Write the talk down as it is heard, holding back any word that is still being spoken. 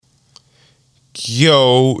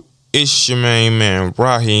Yo, it's your main man,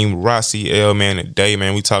 Raheem Rossi L, man. Today,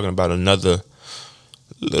 man, we talking about another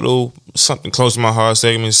little something close to my heart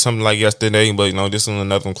segment, something like yesterday, but this is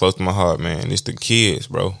another one close to my heart, man. It's the kids,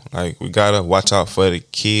 bro. Like, we gotta watch out for the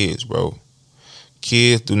kids, bro.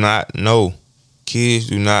 Kids do not know. Kids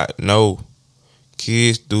do not know.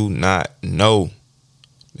 Kids do not know.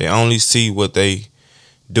 They only see what they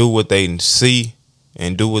do, what they see,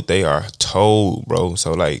 and do what they are told, bro.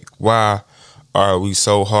 So, like, why are we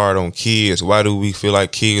so hard on kids? Why do we feel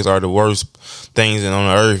like kids are the worst things on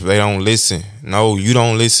the earth? They don't listen. No, you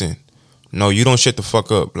don't listen. No, you don't shut the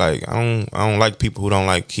fuck up. Like, I don't like people who don't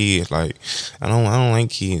like kids. Like, I don't like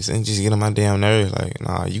kids. And just get on my damn nerves. Like,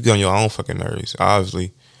 nah, you get on your own fucking nerves.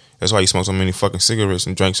 Obviously, that's why you smoke so many fucking cigarettes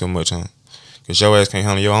and drink so much, huh? Cause your ass can't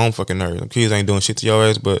handle your own fucking nerves. Them kids ain't doing shit to your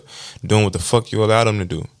ass, but doing what the fuck you allow them to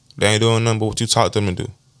do. They ain't doing nothing but what you taught them to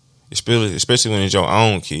do. Especially when it's your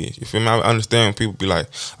own kids. You feel me? I understand when people be like,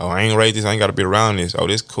 oh, I ain't raised this, I ain't got to be around this. Oh,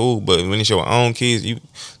 this cool. But when it's your own kids,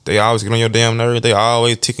 they always get on your damn nerves. They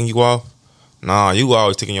always ticking you off. Nah, you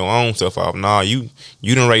always ticking your own stuff off. Nah, you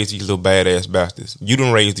done raise these little badass bastards. You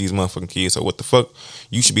done raise these motherfucking kids. So what the fuck?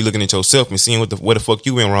 You should be looking at yourself and seeing where the fuck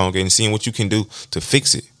you went wrong and seeing what you can do to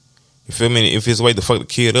fix it. You feel me? If it's a way to fuck the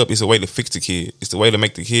kid up, it's a way to fix the kid. It's a way to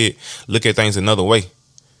make the kid look at things another way.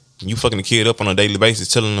 You fucking the kid up on a daily basis,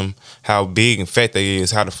 telling them how big and fat they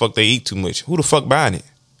is, how the fuck they eat too much. Who the fuck buying it?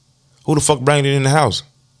 Who the fuck bringing it in the house?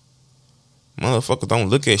 Motherfuckers don't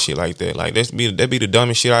look at shit like that. Like, that be the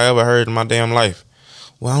dumbest shit I ever heard in my damn life.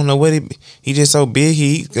 Well, I don't know what he just so big.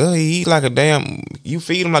 He eat like a damn. You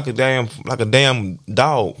feed him like a damn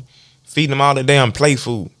dog. Feeding him all the damn play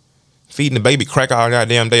food. Feeding the baby crack all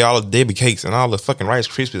goddamn day, all the Debbie cakes and all the fucking Rice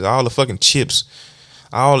Krispies, all the fucking chips.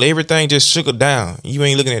 Everything just sugar down. You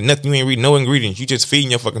ain't looking at nothing. You ain't reading no ingredients. You just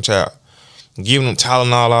feeding your fucking child. Giving them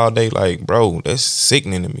Tylenol all day. Like, bro, that's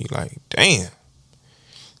sickening to me. Like, damn.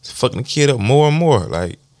 It's fucking the kid up more and more.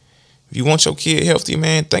 Like, if you want your kid healthy,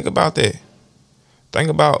 man, think about that. Think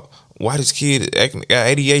about why this kid got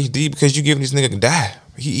ADHD because you giving this nigga to die.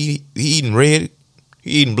 He eating red. He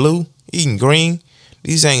eating blue. He eating green.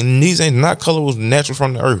 These ain't not colors natural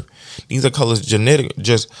from the earth. These are colors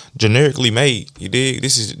generically made. You dig?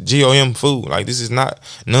 This is GOM food. Like, this is not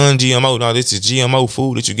non-GMO. No, this is GMO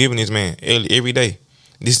food that you're giving this man every day.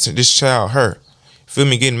 This child, her. Feel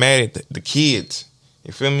me? Getting mad at the kids.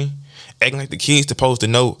 You feel me? Acting like the kid's supposed to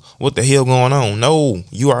know what the hell going on. No,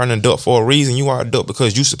 you are an adult for a reason. You are an adult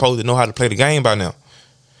because you supposed to know how to play the game by now.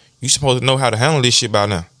 You supposed to know how to handle this shit by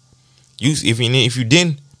now. If you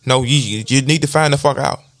didn't know, you need to find the fuck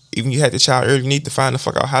out. Even you had the child early, you need to find the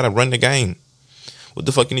fuck out how to run the game. What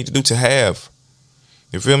the fuck you need to do to have?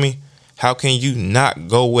 You feel me? How can you not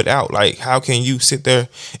go without? Like, how can you sit there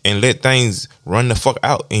and let things run the fuck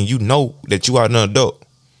out and you know that you are an adult?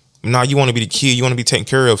 Now you want to be the kid, you want to be taken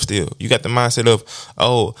care of still. You got the mindset of,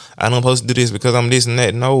 oh, I'm supposed to do this because I'm this and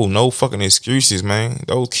that. No fucking excuses, man.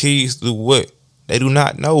 Those kids do what? They do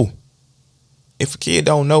not know. If a kid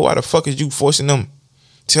don't know, why the fuck is you forcing them?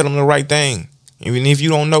 Tell them the right thing. Even if you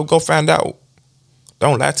don't know, go find out.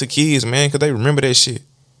 Don't lie to kids, man, because they remember that shit.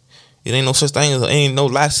 It ain't no such thing as ain't no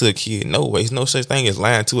lie to a kid. No way. It's no such thing as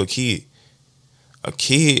lying to a kid. A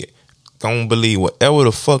kid gonna believe whatever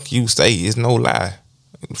the fuck you say is no lie.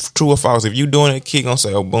 True or false. If you doing it, a kid gonna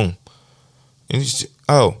say, oh, boom. And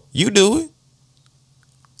oh, you do it.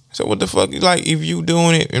 So what the fuck? Like, if you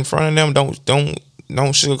doing it in front of them, don't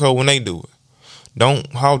sugarcoat when they do it.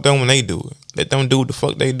 Don't hog them when they do it. Let them do what the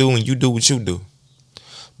fuck they do and you do what you do.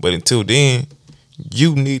 But until then,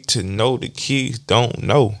 you need to know the kids don't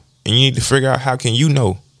know. And you need to figure out how can you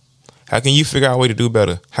know. How can you figure out a way to do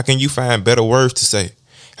better? How can you find better words to say?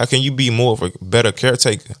 How can you be more of a better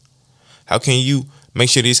caretaker? How can you make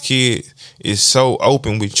sure this kid is so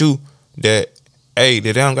open with you that, hey,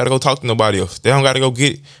 that they don't got to go talk to nobody else. They don't got to go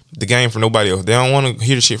get the game from nobody else. They don't want to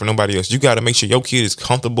hear the shit from nobody else. You got to make sure your kid is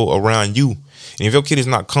comfortable around you. And if your kid is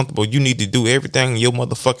not comfortable, you need to do everything in your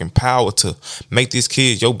motherfucking power to make this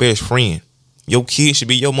kid your best friend. Your kid should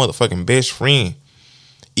be your motherfucking best friend.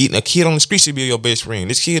 Eating a kid on the street should be your best friend.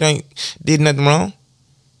 This kid ain't did nothing wrong.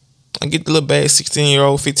 I get the little bad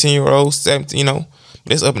 16-year-old, 15-year-old, 17,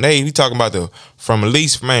 that's up in age. We talking about from at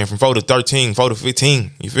least, man, from 4 to 13, 4 to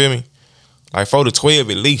 15. You feel me? Like 4 to 12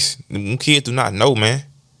 at least. Them kids do not know, man.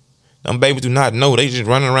 Them babies do not know. They just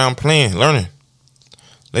running around playing, learning.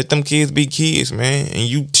 Let them kids be kids, man. And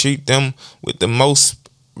you treat them with the most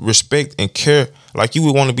respect and care like you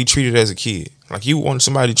would want to be treated as a kid. Like you want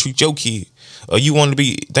somebody to treat your kid. Or you want to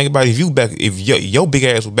be, think about if your big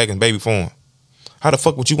ass was back in baby form. How the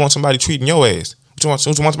fuck would you want somebody treating your ass? Would you want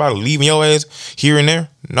somebody leaving your ass here and there?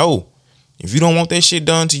 No. If you don't want that shit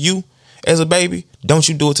done to you as a baby, don't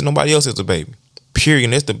you do it to nobody else as a baby. Period.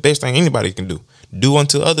 And that's the best thing anybody can do. Do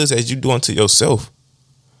unto others as you do unto yourself.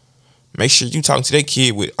 Make sure you talk to that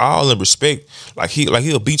kid with all the respect. Like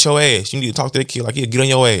he'll beat your ass. You need to talk to that kid like he'll get on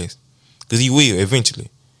your ass. Because he will eventually.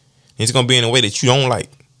 And it's going to be in a way that you don't like.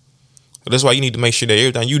 So that's why you need to make sure that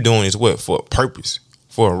everything you doing is what? For a purpose.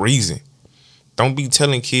 For a reason. Don't be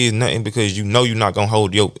telling kids nothing because you know you're not going to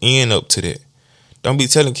hold your end up to that. Don't be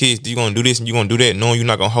telling kids you're going to do this and you're going to do that knowing you're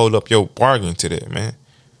not going to hold up your bargain to that, man.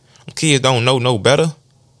 Kids don't know no better.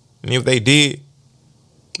 And if they did,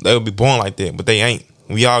 they would be born like that. But they ain't.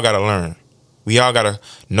 We all got to learn. We all got to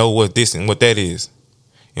know what this and what that is.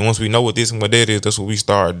 And once we know what this and what that is, that's what we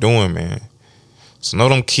start doing, man. So know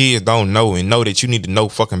them kids don't know and know that you need to know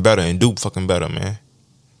fucking better and do fucking better, man.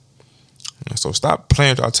 And so stop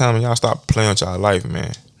playing with y'all time and y'all stop playing with y'all life,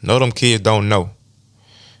 man. Know them kids don't know.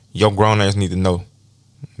 Your grown ass need to know.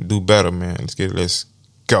 Do better, man. Let's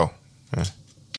go, man.